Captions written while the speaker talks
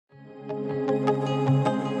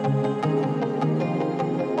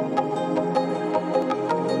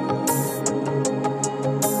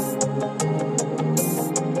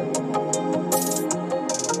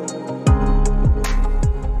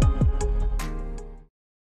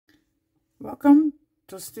Welcome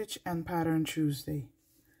to Stitch and Pattern Tuesday.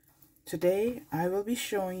 Today I will be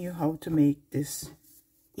showing you how to make this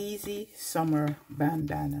easy summer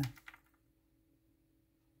bandana.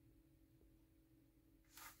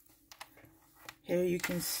 Here you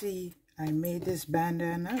can see I made this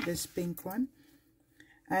bandana, this pink one,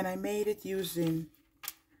 and I made it using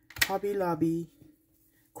Hobby Lobby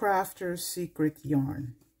Crafter's Secret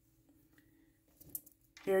yarn.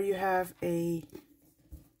 Here you have I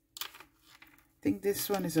think this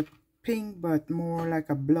one is a pink, but more like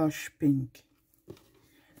a blush pink.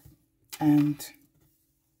 And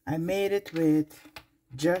I made it with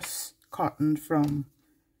just cotton from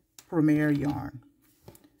Premier yarn.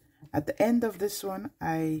 At the end of this one,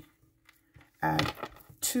 I add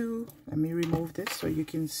two, let me remove this so you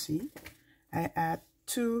can see. I add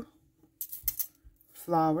 2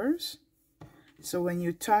 flowers. So when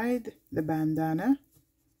you tied the bandana,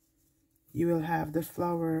 you will have the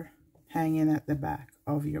flower hanging at the back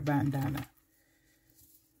of your bandana.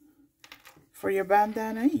 For your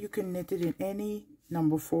bandana, you can knit it in any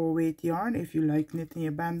number 4 weight yarn if you like knitting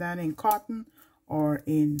your bandana in cotton or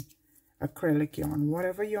in acrylic yarn,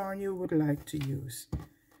 whatever yarn you would like to use.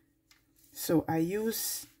 So I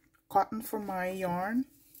use cotton for my yarn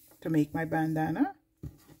to make my bandana.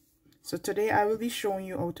 So today I will be showing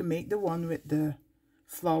you how to make the one with the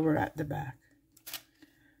flower at the back.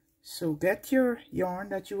 So get your yarn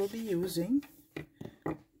that you will be using.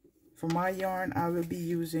 For my yarn, I will be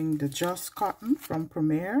using the Just Cotton from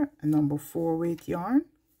Premier, a number 4 weight yarn.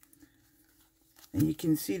 And you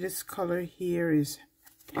can see this color here is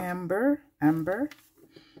amber, and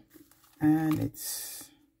it's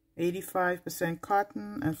 85%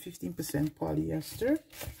 cotton and 15% polyester.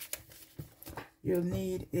 You'll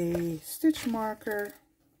need a stitch marker.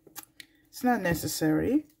 It's not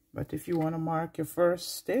necessary, but if you want to mark your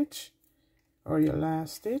first stitch or your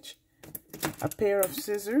last stitch, a pair of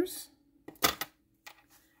scissors,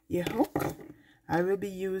 your hook. I will be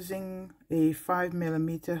using a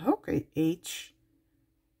 5mm hook, a H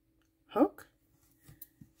hook.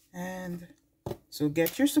 And so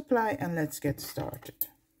get your supply and let's get started.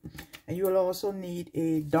 And you will also need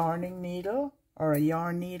a darning needle or a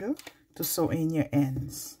yarn needle to sew in your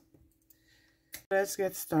ends. Let's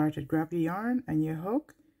get started. Grab your yarn and your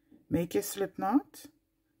hook. Make your slip knot.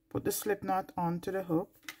 Put the slip knot onto the hook.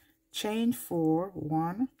 Chain 4.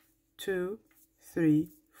 1, 2, 3,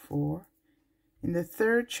 4. In the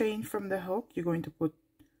third chain from the hook, you're going to put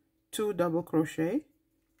 2 double crochet.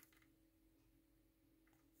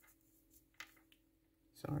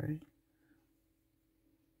 Sorry.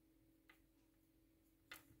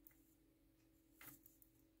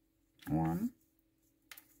 One,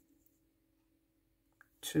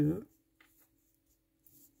 2.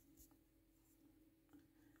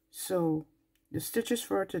 So the stitches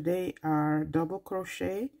for today are double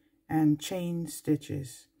crochet and chain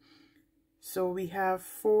stitches. So we have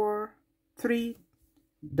 3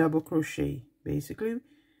 double crochet. Basically,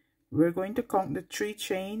 we're going to count the 3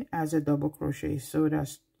 chain as a double crochet. So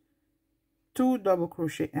that's 2 double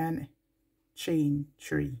crochet and chain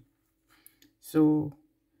 3. So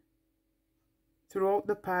throughout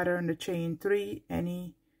the pattern, the chain 3,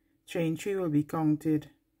 any chain 3 will be counted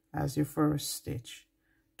as your first stitch.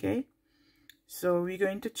 Okay, so we're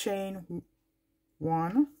going to chain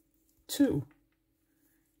 1, 2.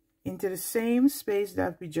 Into the same space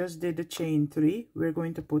that we just did the chain 3, we're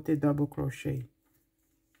going to put a double crochet.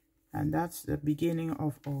 And that's the beginning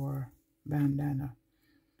of our bandana.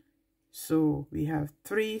 So we have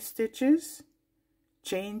 3 stitches,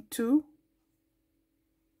 chain 2,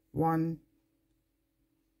 1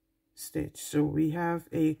 stitch. So we have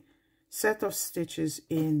a set of stitches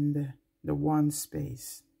in the 1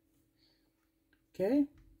 space. Okay,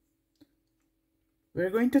 we're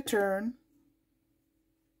going to turn,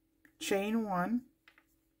 chain 1.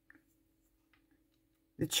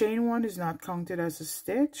 The chain 1 is not counted as a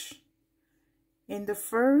stitch. In the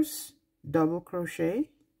first double crochet,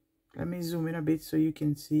 let me zoom in a bit so you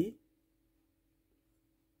can see.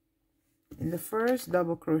 In the first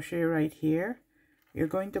double crochet right here, you're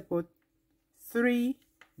going to put 3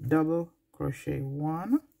 double crochet.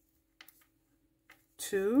 1,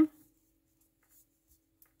 2,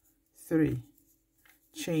 3.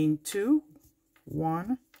 Chain 2,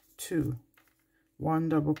 1, 2. 1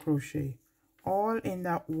 double crochet. All in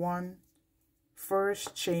that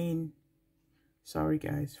first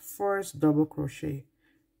double crochet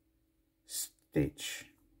stitch.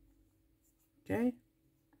 Okay,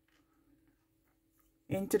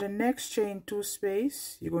 into the next chain 2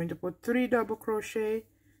 space, you're going to put 3 double crochet,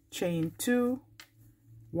 chain 2,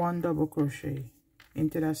 1 double crochet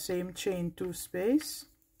into that same chain 2 space,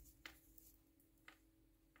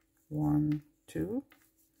 1, 2,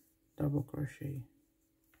 double crochet.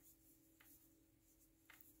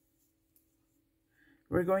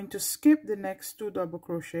 We're going to skip the next 2 double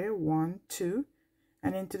crochet, 1, 2,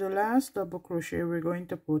 and into the last double crochet we're going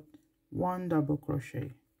to put 1 double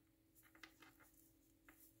crochet.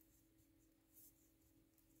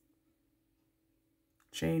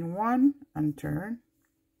 Chain 1 and turn.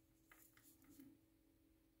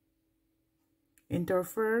 Into our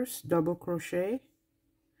first double crochet,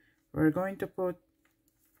 we're going to put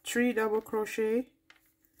 3 double crochet,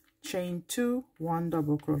 chain 2, 1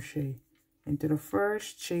 double crochet. Into the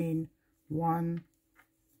first chain 1,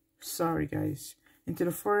 sorry guys, into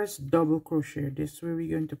the first double crochet. This is where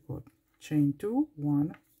we're going to put chain 2,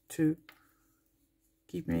 1, 2.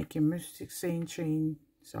 Keep making mistakes saying chain,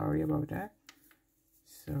 sorry about that.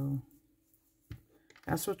 So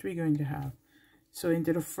that's what we're going to have. So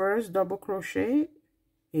into the first double crochet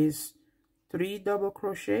is 3 double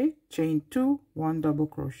crochet, chain 2, 1 double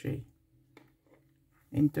crochet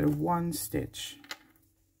into 1 stitch.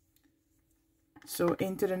 So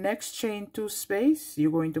into the next chain 2 space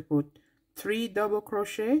you're going to put 3 double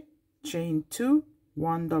crochet, chain 2,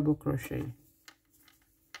 1 double crochet.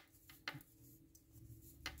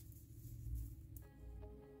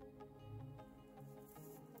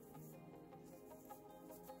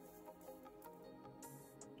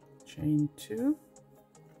 Chain 2,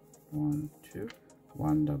 1, 2,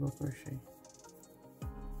 1 double crochet.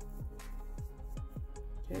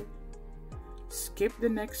 Okay, skip the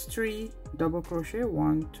next 3 double crochet,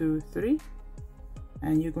 1, 2, 3,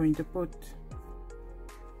 and you're going to put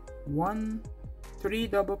 3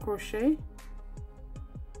 double crochet,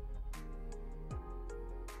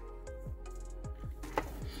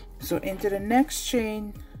 so into the next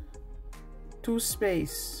chain 2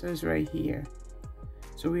 space, so it's right here.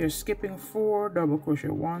 So we are skipping 4 double crochet,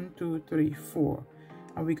 1, 2, 3, 4,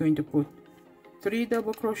 and we're going to put 3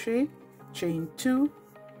 double crochet, chain 2,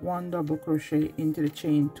 1 double crochet into the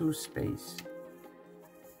chain 2 space.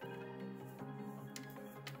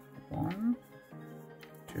 1,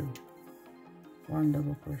 2, 1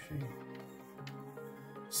 double crochet.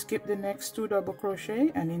 Skip the next 2 double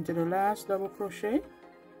crochet, and into the last double crochet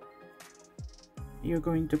you're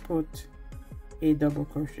going to put a double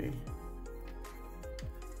crochet.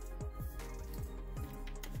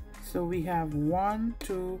 So we have 1,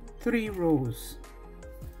 2, 3 rows.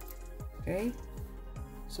 Okay,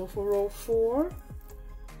 so for row 4,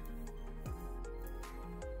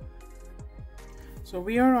 so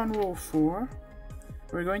we are on row 4.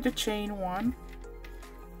 We're going to chain 1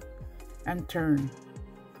 and turn.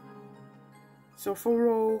 So for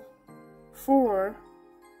row 4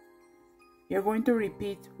 you're going to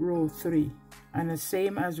repeat row 3, and the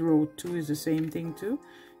same as row 2 is the same thing too.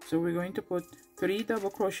 So we're going to put 3 double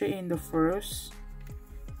crochet in the first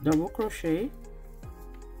double crochet,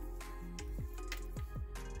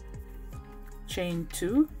 chain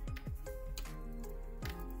 2,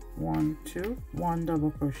 1, 2, 1 double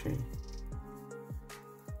crochet,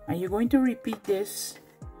 and you're going to repeat this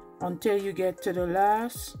until you get to the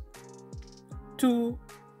last 2,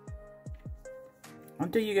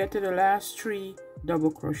 until you get to the last 3 double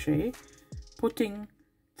crochet, putting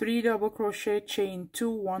 3 double crochet, chain 2,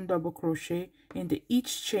 1 double crochet into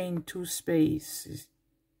each chain 2 spaces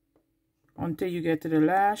until you get to the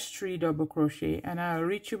last 3 double crochet, and I'll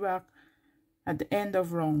reach you back at the end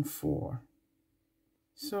of round 4.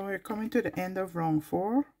 So we're coming to the end of round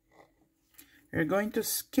 4. We're going to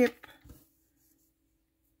skip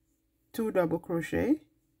 2 double crochet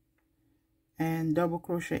and double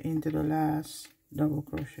crochet into the last double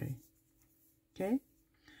crochet. Okay,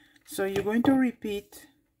 so you're going to repeat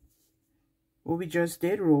what we just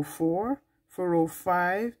did, row 4, for row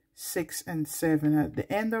 5, 6, and 7. At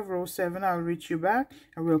the end of row 7, I'll reach you back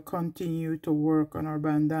and we'll continue to work on our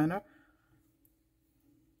bandana.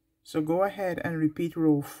 So go ahead and repeat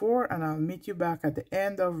row 4, and I'll meet you back at the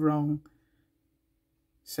end of round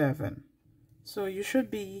 7. So you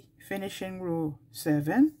should be finishing row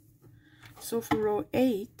 7. So for row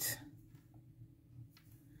 8,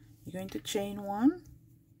 you're going to chain 1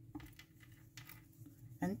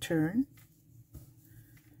 and turn.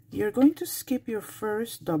 You're going to skip your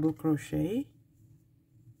first double crochet,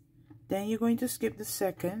 then you're going to skip the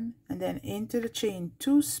second, and then into the chain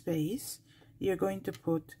 2 space you're going to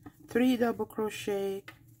put 3 double crochet,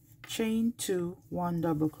 chain 2, 1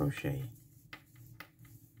 double crochet,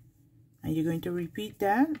 and you're going to repeat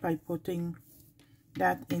that by putting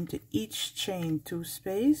that into each chain 2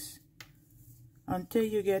 space until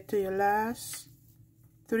you get to your last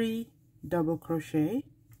 3 double crochet.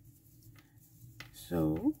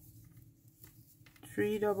 So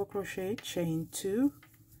 3 double crochet, chain 2,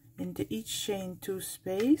 into each chain 2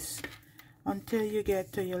 space until you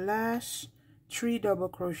get to your last 3 double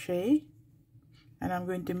crochet, and I'm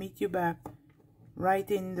going to meet you back right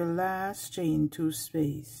in the last chain 2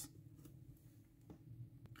 space.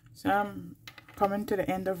 So I'm coming to the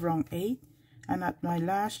end of round 8, and at my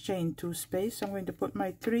last chain 2 space I'm going to put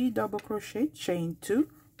my 3 double crochet, chain 2,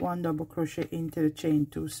 1 double crochet into the chain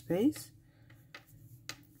 2 space.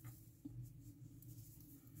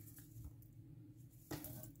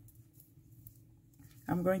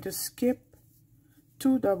 I'm going to skip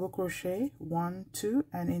 2 double crochet, 1, 2,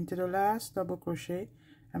 and into the last double crochet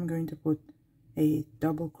I'm going to put a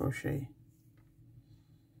double crochet.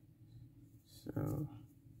 So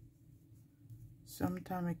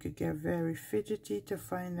sometimes it could get very fidgety to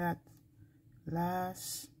find that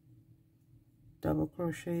last double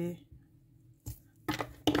crochet.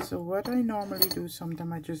 So what I normally do,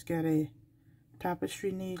 sometimes I just get a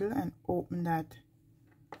tapestry needle and open that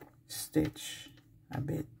stitch a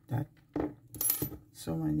bit, that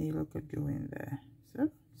so my needle could go in there. So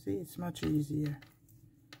see, it's much easier.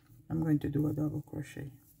 I'm going to do a double crochet.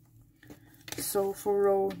 So for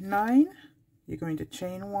row 9 you're going to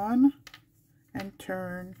chain 1 and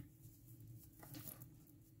turn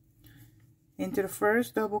into the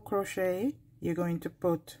first double crochet. You're going to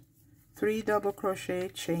put 3 double crochet,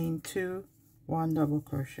 chain 2, 1 double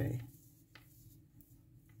crochet.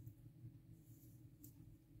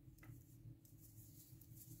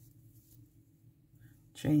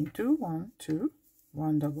 Chain 2, 1, 2,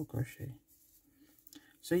 1 double crochet.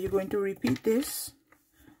 So you're going to repeat this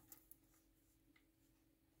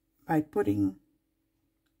by putting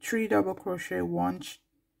 3 double crochet, 1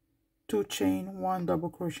 2 chain, 1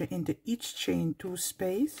 double crochet into each chain 2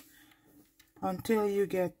 space until you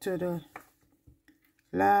get to the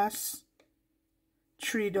last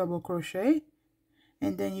 3 double crochet,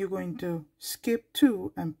 and then you're going to skip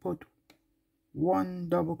 2 and put 1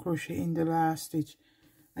 double crochet in the last stitch.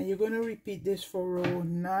 And you're going to repeat this for row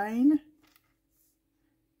 9,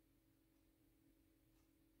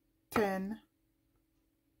 10,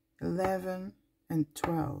 11, and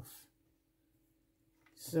 12.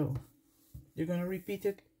 So you're going to repeat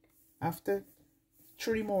it after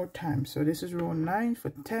 3 more times. So this is row 9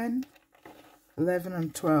 for 10, 11,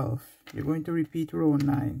 and 12. You're going to repeat row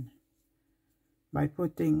 9 by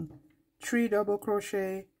putting 3 double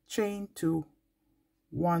crochet, chain 2,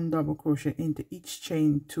 1 double crochet into each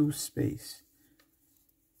chain 2 space,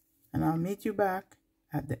 and I'll meet you back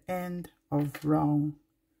at the end of round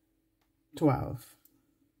 12.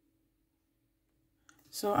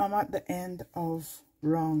 So I'm at the end of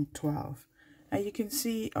round 12, and you can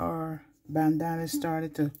see our bandana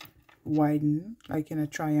started to widen like in a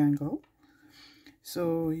triangle.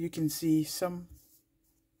 So you can see some,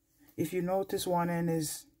 if you notice one end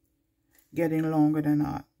is getting longer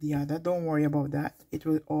than the other, don't worry about that, it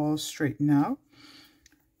will all straighten out.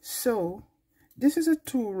 So this is a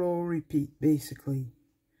 2-row repeat basically.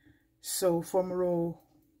 So from row,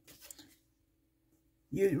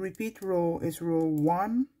 you repeat row is row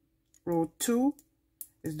 1, row 2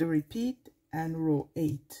 is the repeat, and row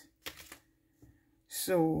 8.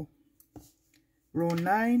 So row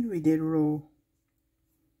 9 we did row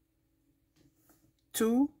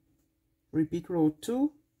 2, repeat row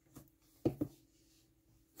 2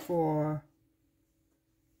 for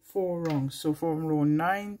 4 rounds. So from row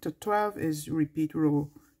 9 to 12 is repeat row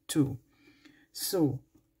 2. So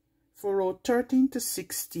for row 13 to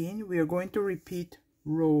 16 we are going to repeat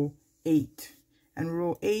row 8, and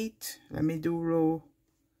row 8, let me do row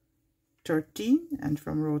 13, and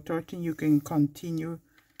from row 13 you can continue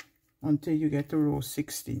until you get to row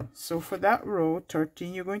 16. So for that row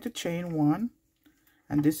 13 you're going to chain 1,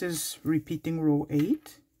 and this is repeating row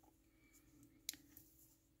 8,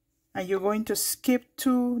 and you're going to skip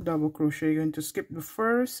 2 double crochet. You're going to skip the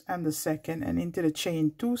first and the second, and into the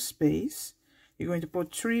chain 2 space you're going to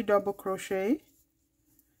put 3 double crochet,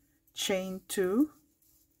 chain 2,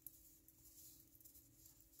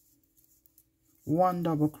 1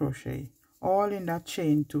 double crochet, all in that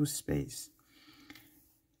chain 2 space.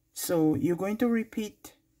 So you're going to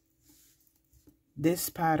repeat this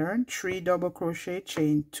pattern, 3 double crochet,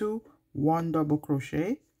 chain 2, 1 double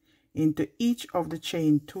crochet into each of the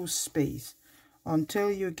chain 2 space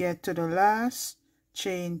until you get to the last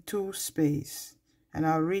chain 2 space, and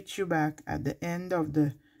I'll reach you back at the end of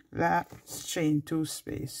the last chain 2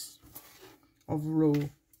 space of row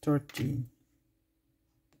 13.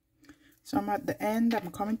 So I'm at the end, I'm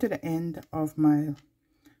coming to the end of my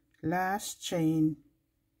last chain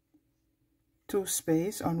 2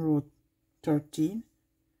 space on row 13,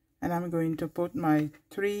 and I'm going to put my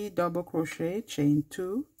 3 double crochet, chain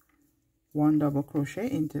 2, 1 double crochet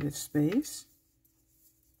into the space.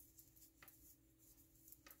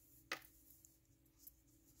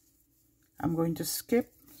 I'm going to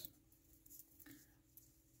skip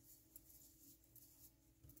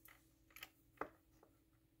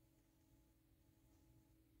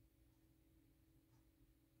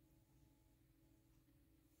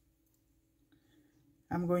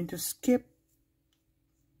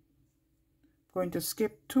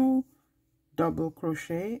skip 2 double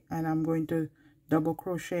crochet, and I'm going to double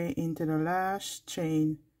crochet into the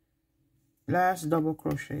last double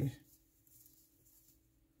crochet.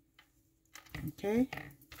 Okay,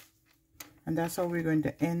 and that's how we're going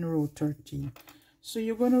to end row 13. So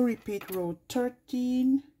you're going to repeat row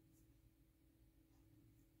 13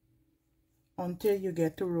 until you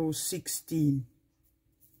get to row 16,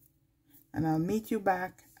 and I'll meet you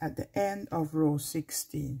back at the end of row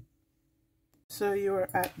 16. So you're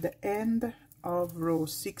at the end of row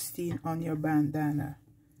 16 on your bandana.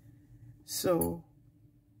 So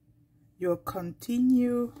you'll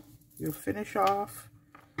continue, you'll finish off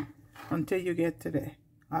until you get to the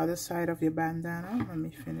other side of your bandana. Let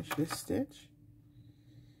me finish this stitch.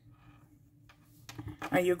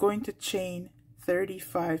 And you're going to chain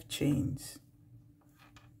 35 chains.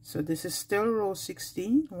 So this is still row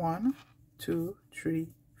 16. 1, 2, 3,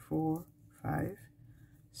 4, 5,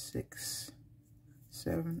 6,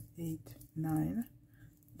 7, 8, 9,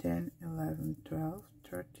 10, 11, 12,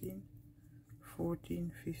 13,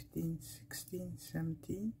 14, 15, 16,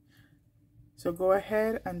 17. So go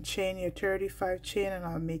ahead and chain your 35 chain, and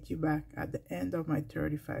I'll meet you back at the end of my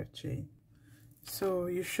 35 chain. So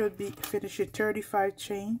you should be finished your 35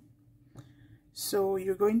 chain. So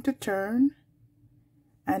you're going to turn,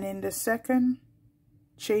 and in the second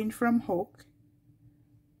chain from hook,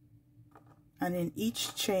 and in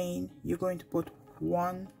each chain you're going to put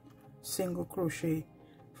 1 single crochet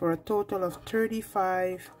for a total of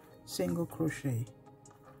 35 single crochet.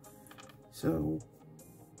 So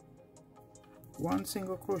 1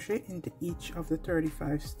 single crochet into each of the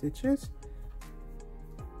 35 stitches.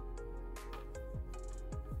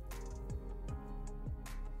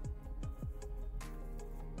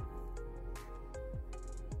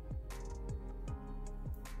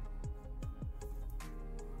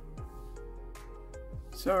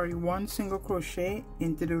 Sorry, 1 single crochet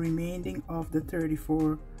into the remaining of the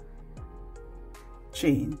 34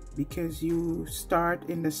 chain, because you start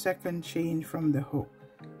in the second chain from the hook,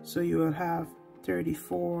 so you will have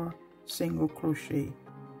 34 single crochet.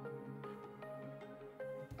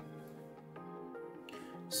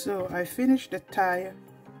 So I finished the tie.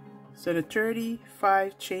 So the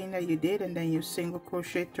 35 chain that you did, and then you single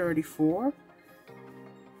crochet 34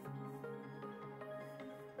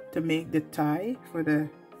 to make the tie for the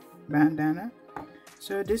bandana.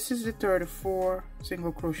 So this is the 34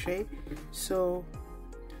 single crochet. So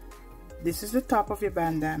this is the top of your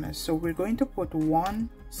bandana. So we're going to put 1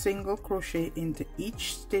 single crochet into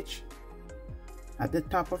each stitch at the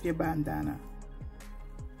top of your bandana.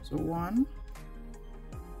 So 1.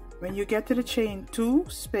 When you get to the chain 2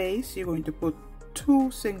 space, you're going to put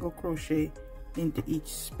 2 single crochet into each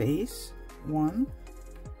space. 1,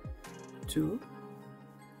 2,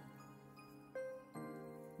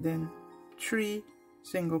 then 3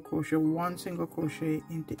 single crochet, 1 single crochet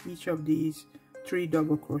into each of these 3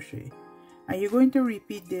 double crochet, and you're going to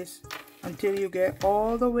repeat this until you get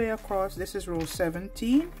all the way across. This is row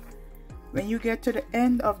 17. When you get to the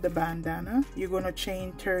end of the bandana, you're going to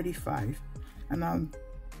chain 35, and I'll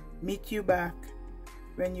meet you back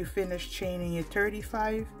when you finish chaining your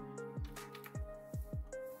 35.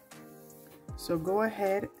 So go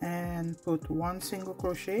ahead and put 1 single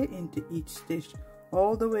crochet into each stitch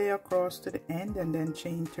all the way across to the end, and then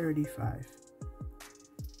chain 35.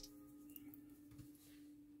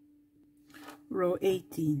 Row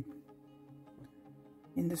 18.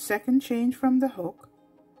 In the second chain from the hook,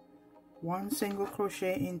 1 single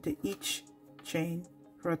crochet into each chain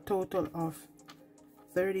for a total of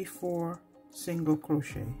 34 single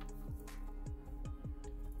crochet.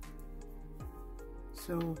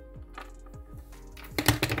 So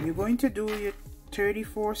you're going to do your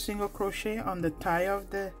 34 single crochet on the tie of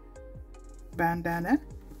the bandana,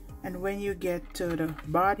 and when you get to the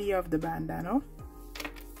body of the bandana,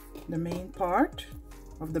 the main part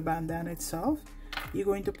of the bandana itself, you're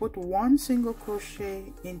going to put 1 single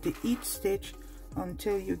crochet into each stitch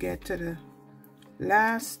until you get to the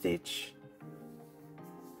last stitch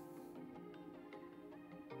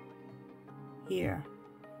here,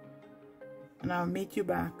 and I'll meet you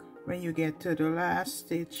back when you get to the last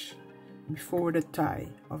stitch before the tie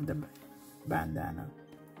of the bandana.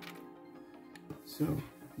 So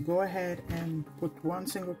go ahead and put 1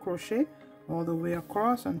 single crochet all the way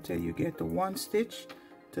across until you get to 1 stitch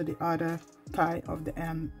to the other tie of the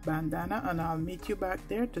bandana, and I'll meet you back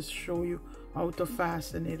there to show you how to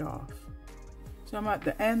fasten it off. So I'm at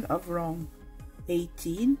the end of round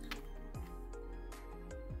 18,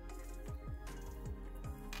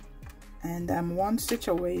 and I'm 1 stitch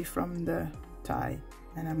away from the tie,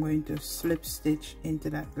 and I'm going to slip stitch into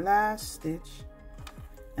that last stitch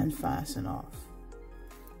and fasten off.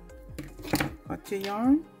 Cut your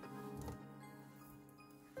yarn,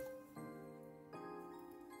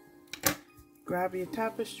 grab your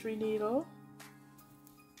tapestry needle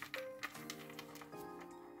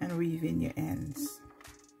and weave in your ends.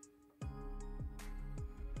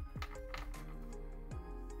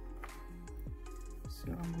 So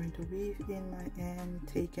I'm going to weave in my end,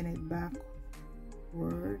 taking it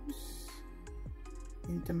backwards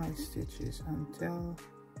into my stitches until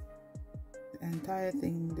the entire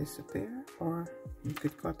thing disappears, or you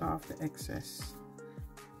could cut off the excess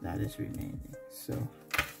that is remaining. So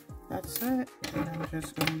that's it, and I'm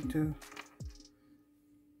just going to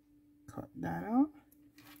cut that out,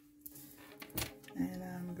 and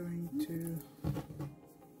I'm going to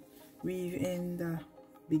weave in the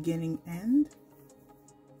beginning end.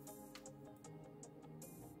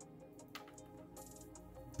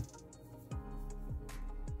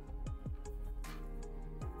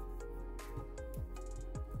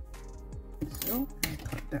 So I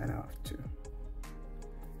cut that off too.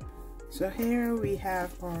 So here we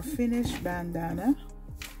have our finished bandana.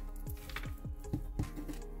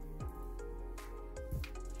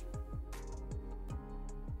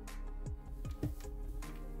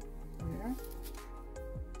 Yeah,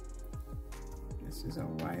 this is how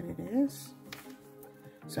wide it is.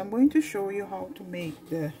 So I'm going to show you how to make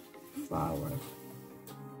the flower.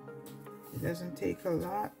 It doesn't take a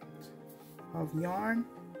lot of yarn.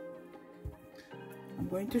 I'm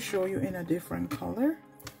going to show you in a different color.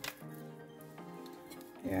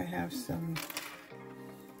 Here I have some.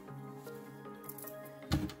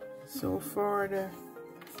 So for the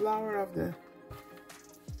flower of the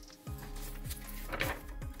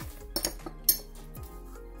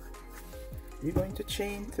you're going to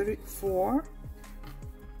chain 4.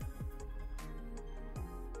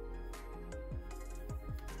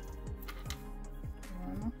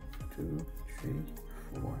 One, 2, 3,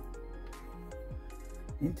 4.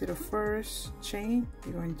 Into the first chain,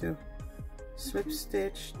 you're going to slip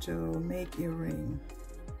stitch to make a ring,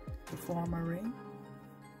 to form a ring.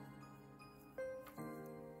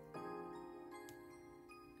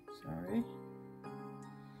 Sorry.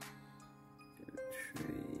 2,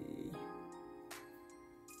 3,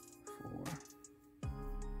 4.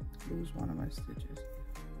 Lose one of my stitches.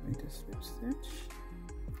 I'm going to slip stitch.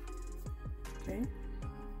 Okay.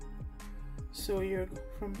 So you're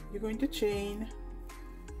going to chain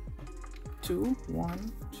 2,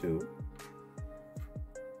 1, 2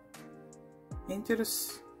 into the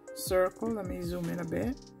circle. Let me zoom in a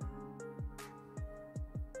bit.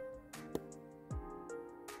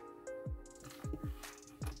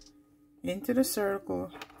 Into the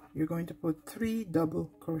circle, you're going to put 3 double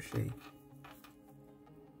crochet.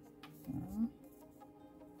 1,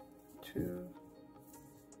 2,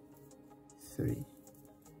 3.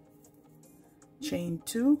 Chain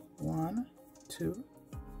 2, 1, 2,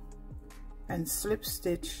 and slip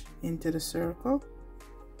stitch into the circle.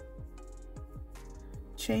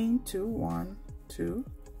 Chain 2, 1, 2,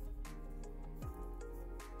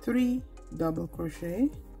 3 double crochet.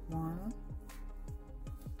 1,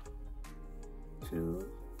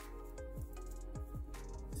 2,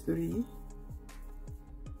 3.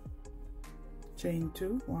 Chain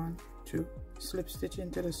 2, 1, 2. Slip stitch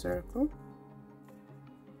into the circle.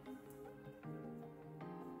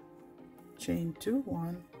 Chain 2,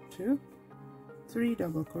 1, 2. 3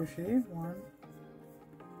 double crochet. 1,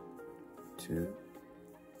 2,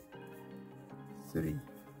 3.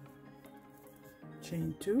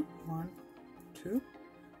 Chain 2, 1, 2.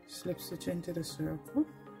 Slip stitch into the circle.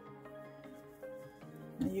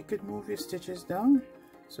 And you could move your stitches down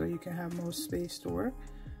so you can have more space to work.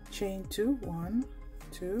 Chain 2, 1,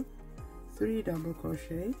 2, 3 double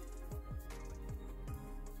crochet.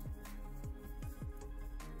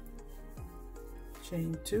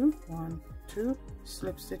 Chain 2, 1, 2,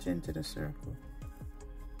 slip stitch into the circle.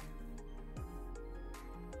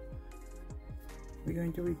 We're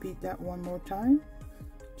going to repeat that one more time.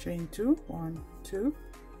 Chain 2, 1, 2,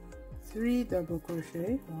 3 double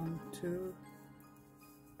crochet. 1, 2,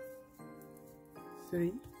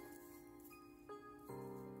 3.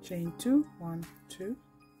 Chain 2, 1, 2,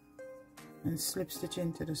 and slip stitch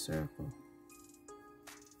into the circle.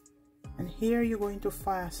 and here you're going to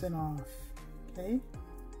fasten off. Okay,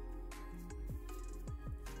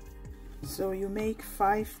 so you make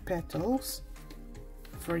 5 petals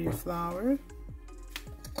for your flower.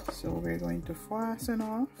 So we're going to fasten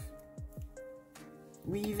off,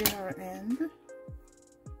 weaving our end.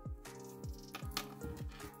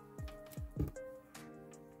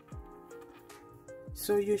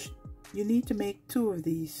 So you need to make 2 of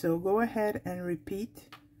these, so go ahead and repeat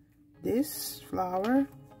this flower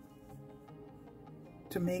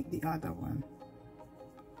to make the other one.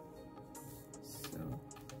 So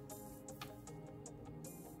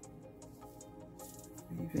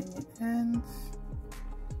weaving your ends.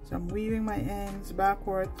 So I'm weaving my ends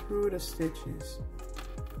backward through the stitches.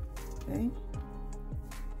 Okay,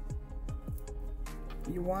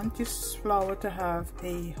 you want your flower to have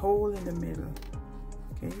a hole in the middle.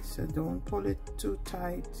 Okay, so don't pull it too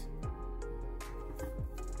tight,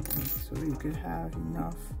 so you could have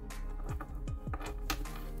enough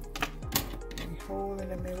a hole in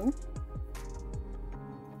the middle.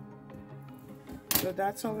 So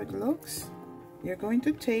that's how it looks. You're going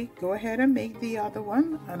to go ahead and make the other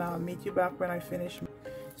one, and I'll meet you back when I finish.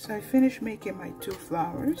 So I finished making my 2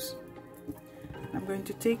 flowers. I'm going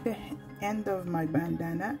to take the end of my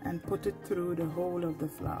bandana and put it through the hole of the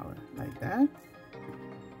flower like that.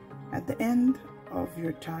 At the end of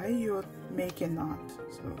your tie, you'll make a knot.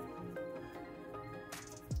 So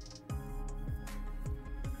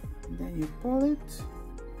and then you pull it,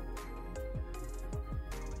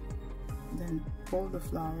 then pull the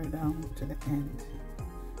flower down to the end,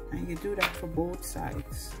 and you do that for both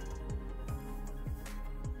sides.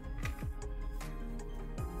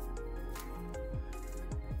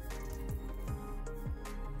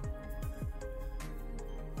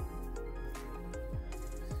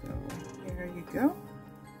 You go,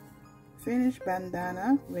 finished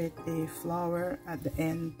bandana with a flower at the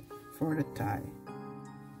end for the tie.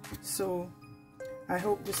 So I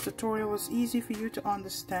hope this tutorial was easy for you to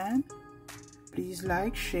understand. Please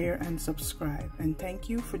like, share, and subscribe, and thank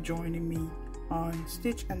you for joining me on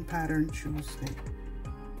Stitch and Pattern Tuesday.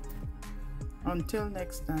 Until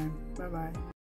next time, bye bye.